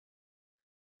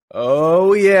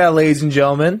Oh, yeah, ladies and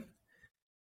gentlemen.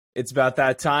 It's about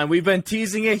that time. We've been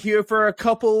teasing it here for a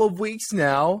couple of weeks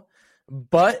now,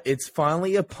 but it's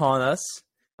finally upon us.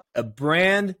 A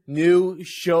brand new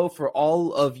show for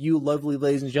all of you lovely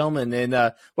ladies and gentlemen. And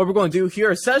what we're going to do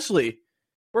here, essentially,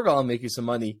 we're going to make you some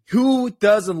money. Who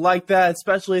doesn't like that,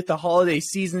 especially at the holiday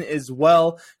season as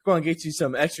well? We're going to get you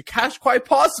some extra cash, quite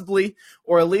possibly,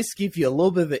 or at least give you a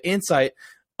little bit of an insight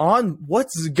on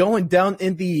what's going down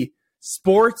in the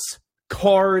sports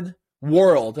card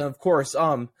world. And of course,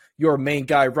 your main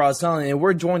guy, Roz Allen, and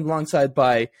we're joined alongside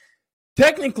by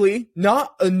technically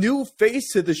not a new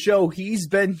face to the show. He's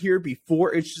been here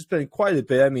before. It's just been quite a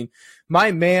bit. I mean,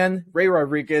 my man, Ray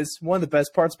Rodriguez, one of the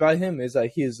best parts about him is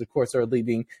that he is, of course, our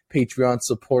leading Patreon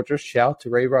supporter. Shout out to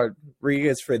Ray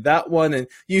Rodriguez for that one. And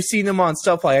you've seen him on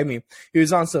stuff like, he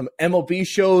was on some MLB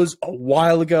shows a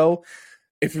while ago.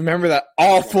 If you remember that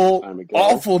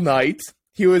awful night.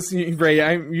 He was Ray.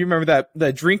 You remember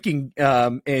that drinking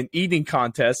and eating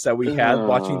contest that we had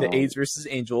watching the A's versus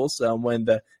Angels when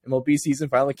the MLB season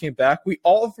finally came back. We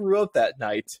all threw up that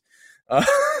night.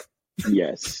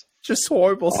 Yes, just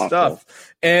horrible stuff.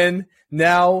 And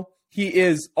now he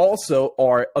is also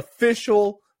our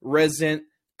official resident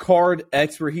card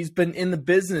expert. He's been in the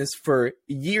business for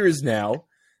years now,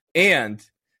 and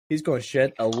he's going to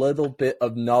shed a little bit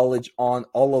of knowledge on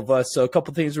all of us. So a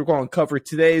couple things we're going to cover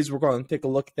today is we're going to take a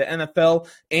look at the NFL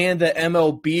and the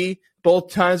MLB.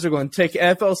 Both times we're going to take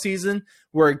NFL season.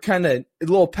 We're kind of a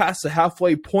little past the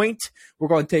halfway point. We're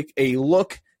going to take a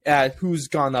look at who's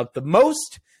gone up the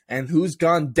most and who's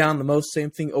gone down the most. Same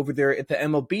thing over there at the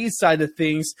MLB side of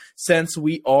things, since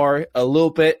we are a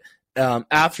little bit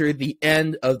after the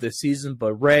end of the season.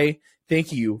 But Ray,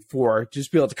 thank you for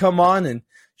just being able to come on and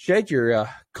shed your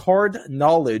card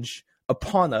knowledge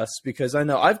upon us, because I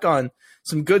know I've gotten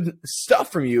some good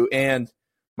stuff from you, and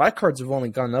my cards have only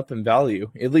gone up in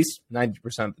value at least 90%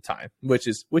 of the time, which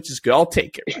is good. I'll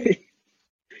take it.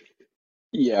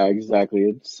 Yeah, exactly.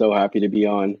 It's so happy to be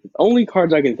on. Only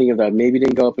cards I can think of that maybe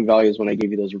didn't go up in value is when I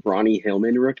gave you those Ronnie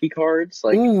Hillman rookie cards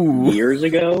years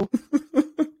ago.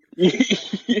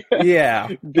 Yeah.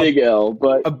 Big L,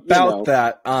 but about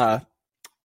that.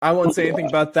 I won't say anything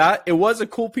about that. It was a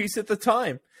cool piece at the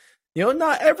time.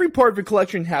 Not every part of your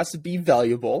collection has to be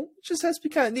valuable. It just has to be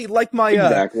kind of neat. Like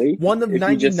my 1 of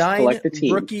 99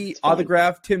 rookie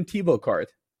autograph Tim Tebow card.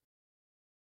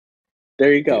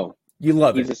 There you go. You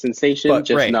love it. He's a sensation, but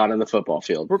just Ray, not on the football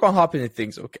field. We're going to hop into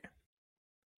things, okay?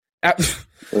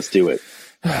 Let's do it.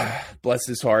 Bless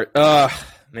his heart.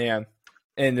 Man.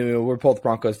 And we're both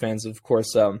Broncos fans, of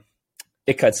course.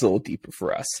 It cuts a little deeper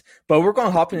for us. But we're going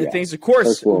to hop into things. Of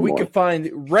course, we can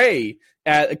find Ray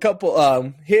at a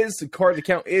couple. His card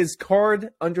account is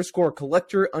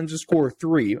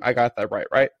card_collector_3. I got that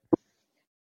right?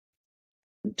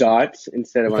 Dots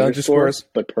instead of underscores,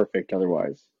 but perfect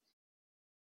otherwise.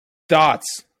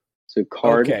 Dots. So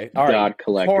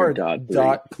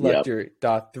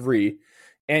card.collector.3.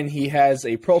 And he has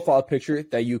a profile picture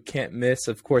that you can't miss.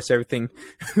 Of course, everything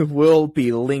will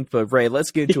be linked. But Ray,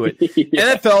 let's get into it.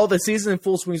 Yeah. NFL, the season in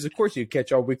full swings. Of course, you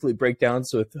catch our weekly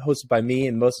breakdowns hosted by me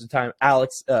and most of the time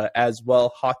Alex as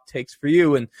well. Hot takes for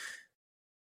you. And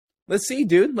let's see,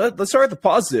 dude. Let's start with the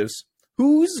positives.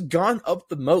 Who's gone up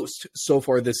the most so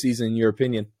far this season, in your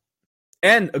opinion?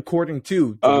 And according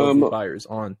to the buyers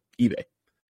on eBay.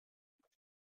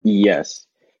 Yes.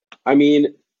 I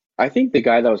think the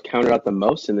guy that was counted out the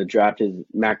most in the draft is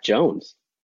Mac Jones.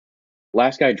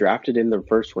 Last guy drafted in the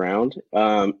first round.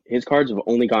 His cards have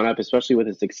only gone up, especially with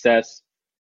his success.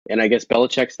 And I guess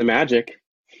Belichick's the magic,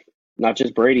 not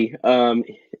just Brady.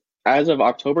 As of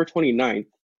October 29th,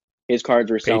 his cards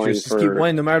were selling for keep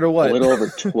winning no matter what. A little over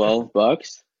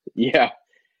 $12. Yeah,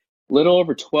 little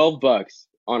over $12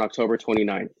 on October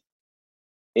 29th.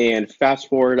 And fast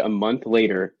forward a month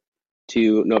later,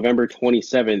 to November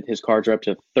 27th, his cards are up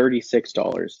to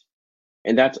 $36.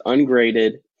 And that's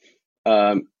ungraded.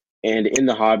 And in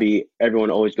the hobby, everyone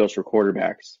always goes for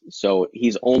quarterbacks. So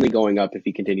he's only going up if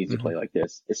he continues to play like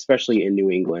this, especially in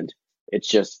New England.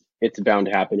 It's bound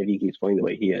to happen if he keeps playing the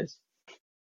way he is.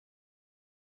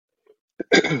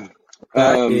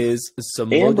 That is some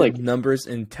loaded numbers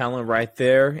and talent right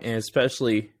there. And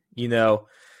especially,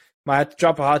 might have to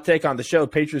drop a hot take on the show.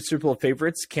 Patriots Super Bowl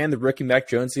favorites. Can the rookie Mac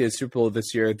Jones see a Super Bowl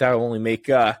this year? That will only make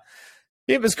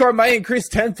his card might increase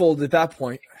tenfold at that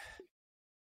point.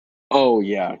 Oh,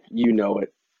 yeah. You know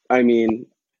it.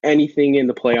 Anything in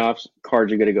the playoffs,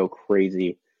 cards are going to go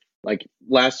crazy. Like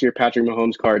last year, Patrick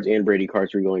Mahomes cards and Brady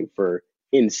cards were going for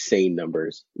insane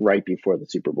numbers right before the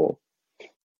Super Bowl.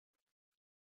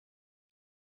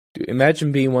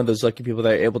 Imagine being one of those lucky people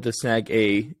that are able to snag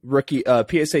a rookie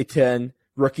PSA 10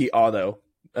 rookie auto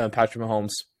Patrick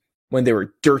Mahomes when they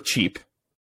were dirt cheap.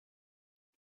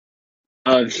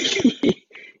 Yeah,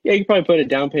 you can probably put a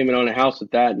down payment on a house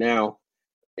with that now,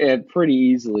 and pretty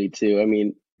easily too. I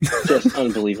mean, just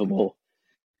unbelievable.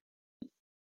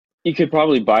 You could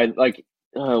probably buy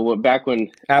back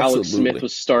when Alex Smith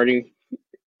was starting.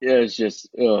 It was just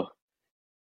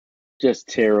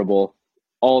terrible.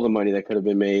 All the money that could have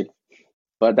been made,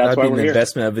 but that's why we're here. That'd be an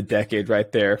investment of a decade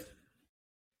right there.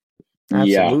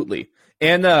 Absolutely.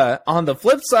 Yeah. And on the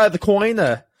flip side of the coin,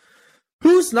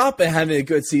 who's not been having a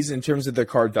good season in terms of their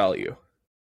card value?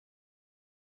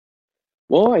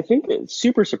 Well, I think a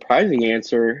super surprising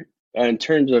answer in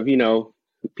terms of,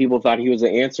 people thought he was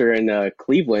the answer in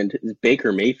Cleveland is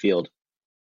Baker Mayfield.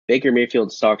 Baker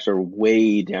Mayfield's stocks are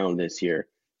way down this year.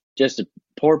 Just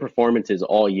poor performances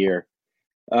all year.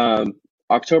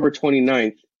 October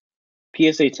 29th,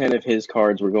 PSA 10 of his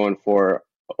cards were going for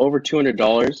over $200,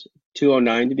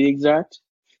 $209 to be exact.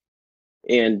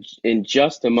 And in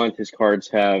just a month, his cards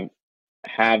have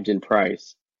halved in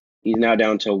price. He's now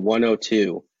down to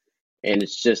 102, and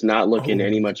it's just not looking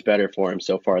any much better for him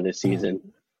so far this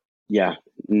season. Yeah,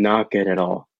 not good at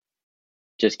all.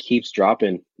 Just keeps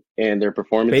dropping, and their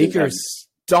performances Baker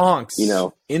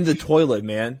stonks, in the toilet,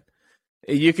 man.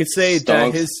 You could say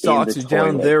that his stocks are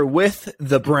down there with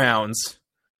the Browns.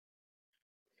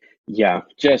 Yeah,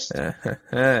 just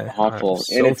awful.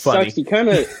 So and it funny. Sucks. He kind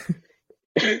of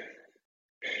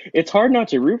it's hard not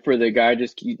to root for the guy.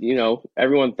 Just,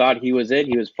 everyone thought he was it.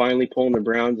 He was finally pulling the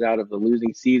Browns out of the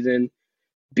losing season,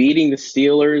 beating the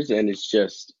Steelers, and it's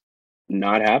just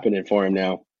not happening for him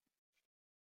now.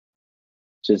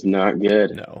 Just not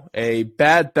good. No, a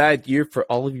bad year for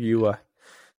all of you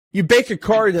Baker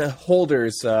card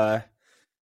holders.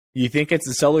 You think it's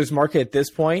a seller's market at this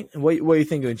point? What are you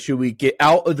thinking? Should we get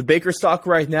out of the Baker stock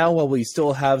right now while we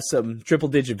still have some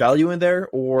triple-digit value in there,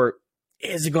 or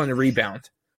is it going to rebound?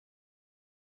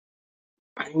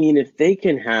 I mean, if they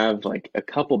can have a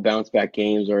couple bounce-back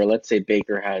games, or let's say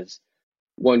Baker has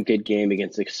one good game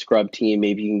against a scrub team,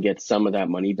 maybe you can get some of that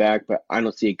money back, but I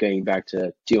don't see it getting back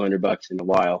to $200 in a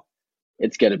while.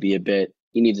 It's got to be a bit.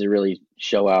 He needs to really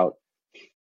show out.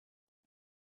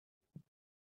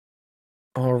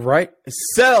 All right.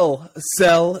 Sell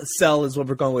is what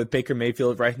we're going with Baker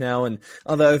Mayfield right now. And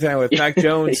on the other hand, with Mac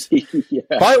Jones,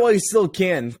 buy while you still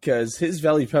can, because his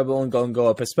value is probably only going to go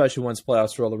up, especially once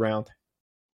playoffs roll around.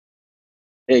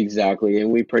 Exactly.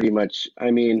 And we pretty much,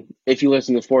 if you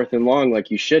listen to Fourth and Long like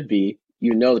you should be,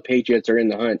 the Patriots are in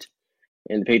the hunt.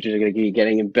 And the Patriots are going to be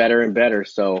getting better and better.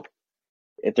 So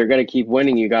if they're going to keep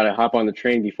winning, you got to hop on the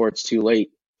train before it's too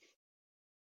late.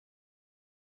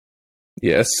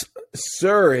 Yes,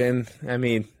 sir. And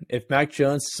if Mac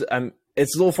Jones,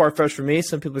 it's a little far-fetched for me.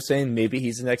 Some people are saying maybe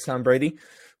he's the next Tom Brady.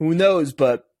 Who knows?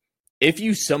 But if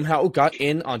you somehow got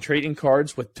in on trading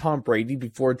cards with Tom Brady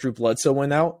before Drew Bledsoe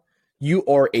went out, you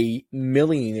are a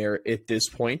millionaire at this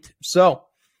point. So,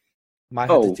 might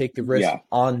have to take the risk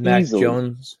on Mac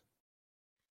Jones.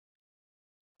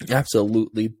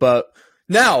 Absolutely. But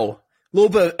now, a little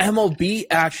bit of MLB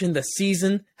action. The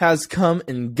season has come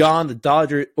and gone. The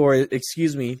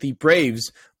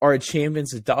Braves are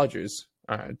champions. The Dodgers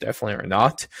definitely are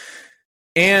not.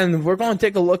 And we're going to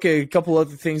take a look at a couple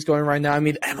other things going right now.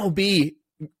 MLB,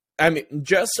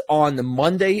 just on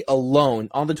Monday alone,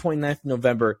 on the 29th of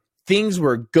November, things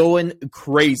were going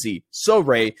crazy. So,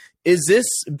 Ray, is this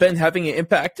been having an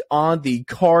impact on the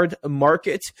card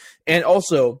market? And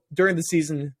also, during the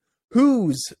season,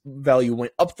 whose value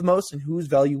went up the most and whose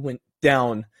value went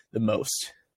down the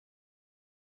most?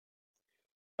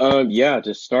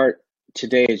 To start,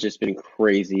 today has just been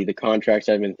crazy. The contracts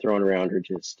that have been thrown around are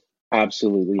just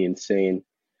absolutely insane.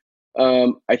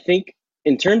 I think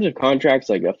in terms of contracts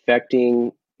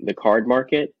affecting the card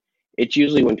market, it's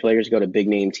usually when players go to big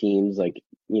name teams,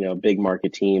 big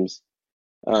market teams.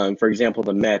 For example,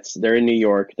 the Mets, they're in New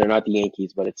York. They're not the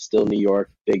Yankees, but it's still New York,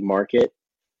 big market.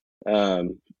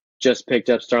 Just picked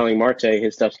up Starling Marte.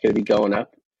 His stuff's going to be going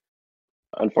up.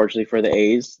 Unfortunately for the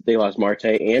A's, they lost Marte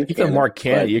and even Mark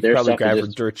Canha. You could probably grab for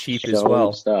dirt cheap as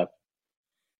well. Stuff.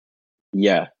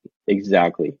 Yeah,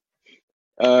 exactly.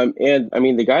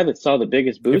 The guy that saw the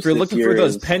biggest boost. If you're looking for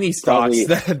those penny stocks,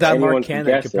 that Mark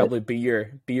Canha could probably be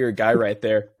your guy right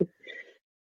there.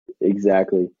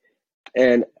 Exactly.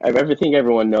 And I think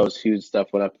everyone knows whose stuff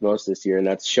went up the most this year, and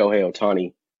that's Shohei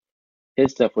Ohtani.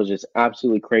 His stuff was just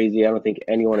absolutely crazy. I don't think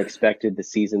anyone expected the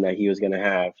season that he was going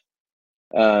to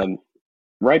have.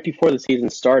 Right before the season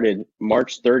started,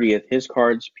 March 30th, his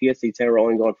cards, PSA 10, were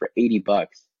only going for $80.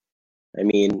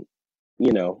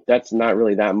 that's not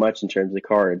really that much in terms of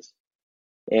cards.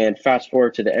 And fast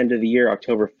forward to the end of the year,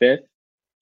 October 5th,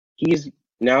 he's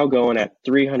now going at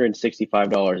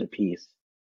 $365 a piece.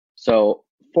 So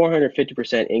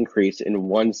 450% increase in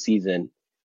one season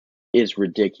is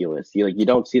ridiculous. You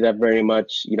don't see that very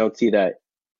much. You don't see that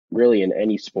really in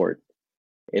any sport.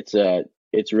 It's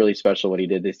really special what he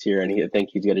did this year, and I think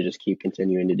he's going to just keep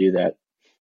continuing to do that.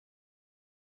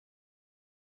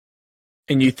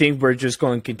 And you think we're just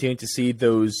going to continue to see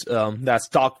those that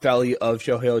stock value of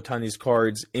Shohei Ohtani's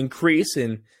cards increase?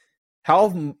 And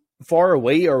how far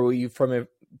away are we from it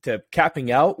to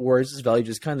capping out, or is this value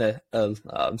just kind of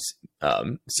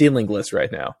ceilingless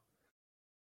right now?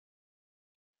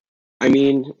 I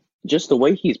mean, just the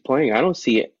way he's playing, I don't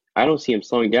see him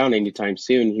slowing down anytime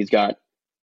soon. He's got,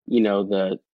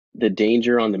 the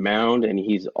danger on the mound, and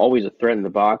he's always a threat in the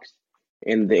box.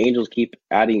 And the Angels keep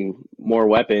adding more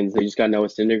weapons. They just got Noah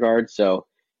Syndergaard. So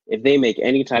if they make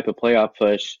any type of playoff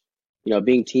push,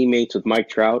 being teammates with Mike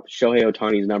Trout, Shohei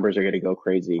Ohtani's numbers are going to go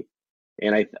crazy.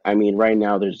 And I mean, right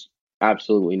now there's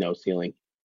absolutely no ceiling.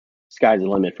 Sky's the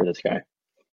limit for this guy.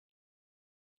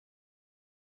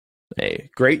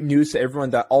 Hey, great news to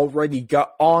everyone that already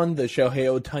got on the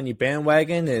Shohei Ohtani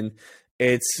bandwagon, and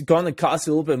it's going to cost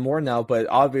a little bit more now, but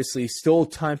obviously still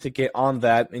time to get on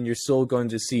that, and you're still going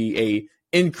to see a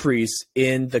increase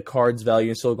in the card's value.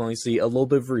 You're still going to see a little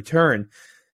bit of return.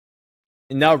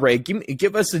 And now, Ray,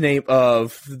 give us the name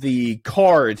of the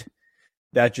card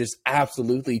that just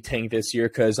absolutely tanked this year,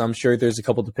 because I'm sure there's a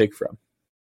couple to pick from.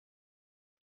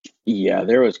 Yeah,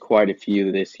 there was quite a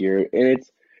few this year, and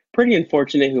it's pretty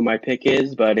unfortunate who my pick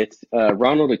is, but it's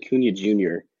Ronald Acuna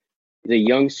Jr. He's a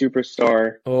young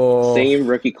superstar, same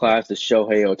rookie class as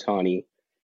Shohei Ohtani.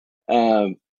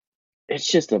 It's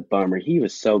just a bummer. He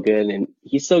was so good, and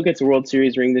he still gets a World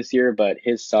Series ring this year, but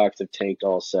his stocks have tanked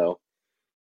also.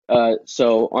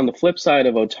 So on the flip side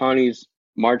of Ohtani's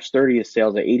March 30th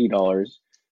sales at $80,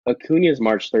 Acuna's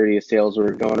March 30th sales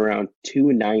were going around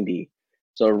 $290.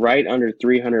 So right under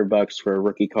 $300 for a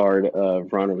rookie card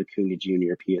of Ronald Acuna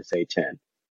Jr. PSA 10.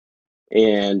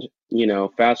 And,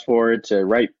 fast forward to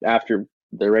right after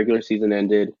the regular season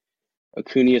ended,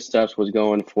 Acuna's stuff was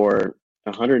going for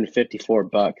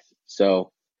 $154.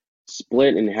 So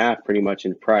split in half pretty much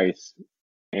in price.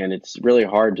 And it's really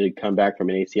hard to come back from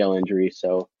an ACL injury.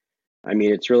 So, I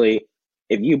mean, it's really,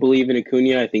 if you believe in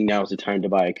Acuna, I think now is the time to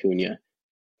buy Acuna.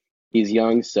 He's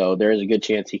young, so there is a good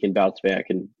chance he can bounce back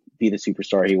and be the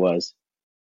superstar he was.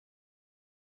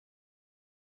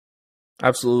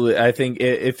 Absolutely. I think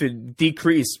if it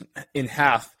decreased in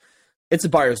half, it's a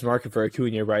buyer's market for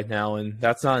Acuna right now, and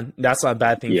that's not a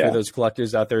bad thing for those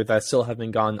collectors out there that still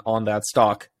haven't gone on that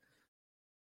stock.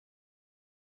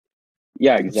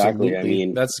 Yeah, exactly. Absolutely. I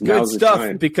mean, that's good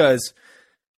stuff because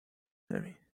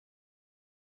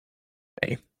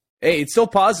hey, it's still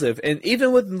positive. And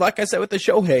even with, like I said, with the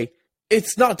Shohei,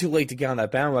 it's not too late to get on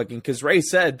that bandwagon, because Ray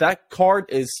said that card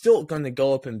is still going to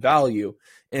go up in value.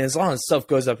 And as long as stuff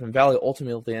goes up in value,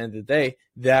 ultimately at the end of the day,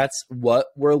 that's what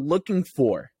we're looking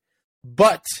for.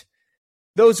 But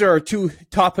those are our two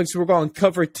topics we're going to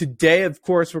cover today. Of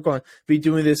course, we're going to be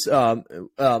doing this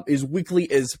as weekly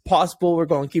as possible. We're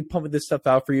going to keep pumping this stuff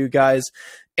out for you guys.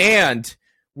 And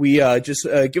we just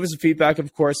give us a feedback,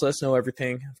 of course. Let us know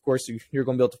everything. Of course, you're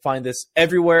going to be able to find this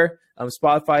everywhere.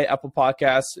 Spotify, Apple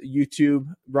Podcasts,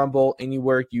 YouTube, Rumble,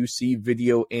 anywhere you see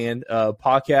video and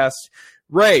podcast.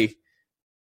 Ray,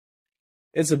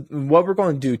 what we're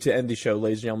going to do to end the show,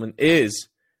 ladies and gentlemen, is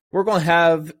we're going to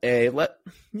have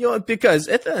because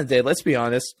at the end of the day, let's be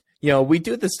honest, we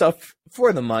do this stuff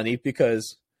for the money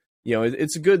because,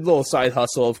 it's a good little side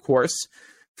hustle, of course,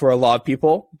 for a lot of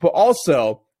people, but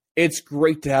also it's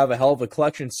great to have a hell of a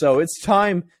collection. So it's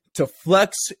time to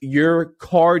flex your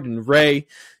card. And Ray,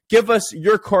 give us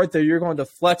your card that you're going to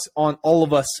flex on all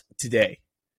of us today.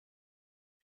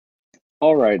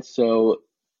 All right. So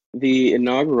the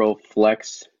inaugural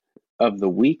flex of the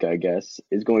week, I guess,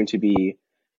 is going to be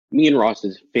me and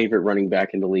Ross's favorite running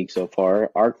back in the league so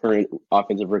far, our current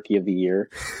offensive rookie of the year.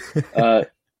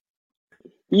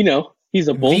 He's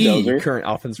a bulldozer. The current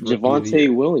offensive rookie of the Javonte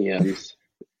year. Williams.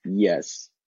 Yes.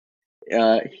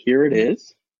 Here it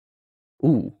is.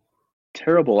 Ooh.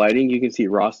 Terrible lighting. You can see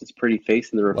Ross's pretty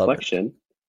face in the reflection.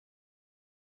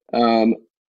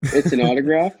 It's an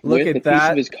autograph Look with at a that. piece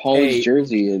of his college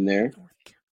jersey in there.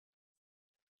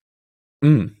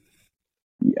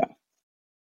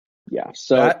 Yeah.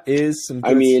 So that is some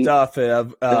good stuff.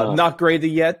 Not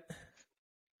graded yet.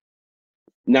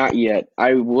 Not yet.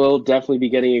 I will definitely be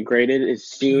getting it graded as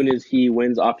soon as he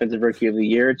wins Offensive Rookie of the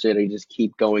Year. It's going to just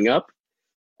keep going up.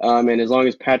 And as long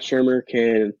as Pat Shurmur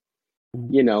can,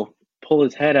 pull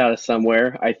his head out of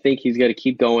somewhere. I think he's going to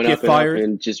keep going Get up and fired. up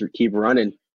and just keep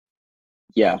running.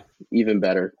 Yeah, even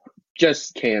better.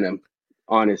 Just can him,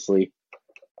 honestly.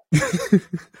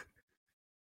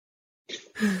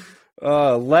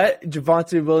 Let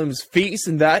Javonte Williams feast,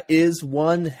 and that is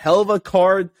one hell of a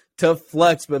card to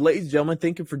flex. But ladies and gentlemen,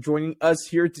 thank you for joining us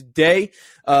here today.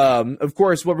 Of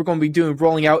course, what we're going to be doing,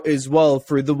 rolling out as well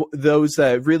for those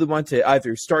that really want to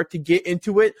either start to get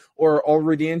into it or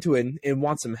already into it and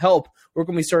want some help. We're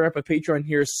going to be starting up a Patreon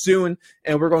here soon,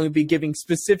 and we're going to be giving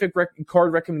specific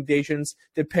card recommendations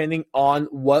depending on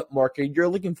what market you're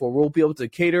looking for. We'll be able to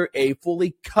cater a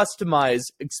fully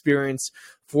customized experience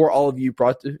for all of you,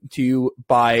 brought to you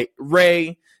by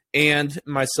Ray and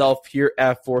myself here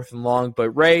at Fourth and Long.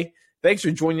 But Ray, thanks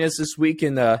for joining us this week,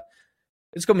 and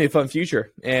it's going to be a fun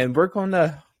future, and we're going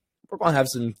to have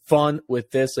some fun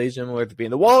with this, ladies and gentlemen, whether it be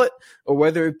in the wallet or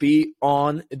whether it be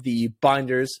on the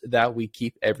binders that we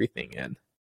keep everything in.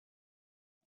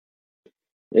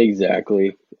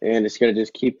 Exactly, and it's going to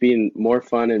just keep being more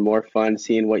fun,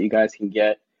 seeing what you guys can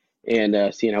get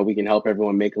and seeing how we can help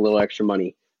everyone make a little extra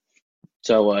money.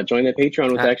 So join the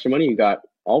Patreon with the extra money you got,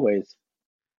 always.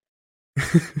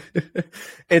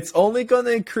 It's only going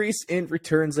to increase in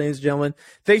returns, ladies and gentlemen.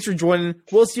 Thanks for joining.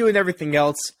 We'll see you in everything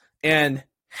else, and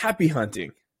happy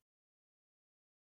hunting.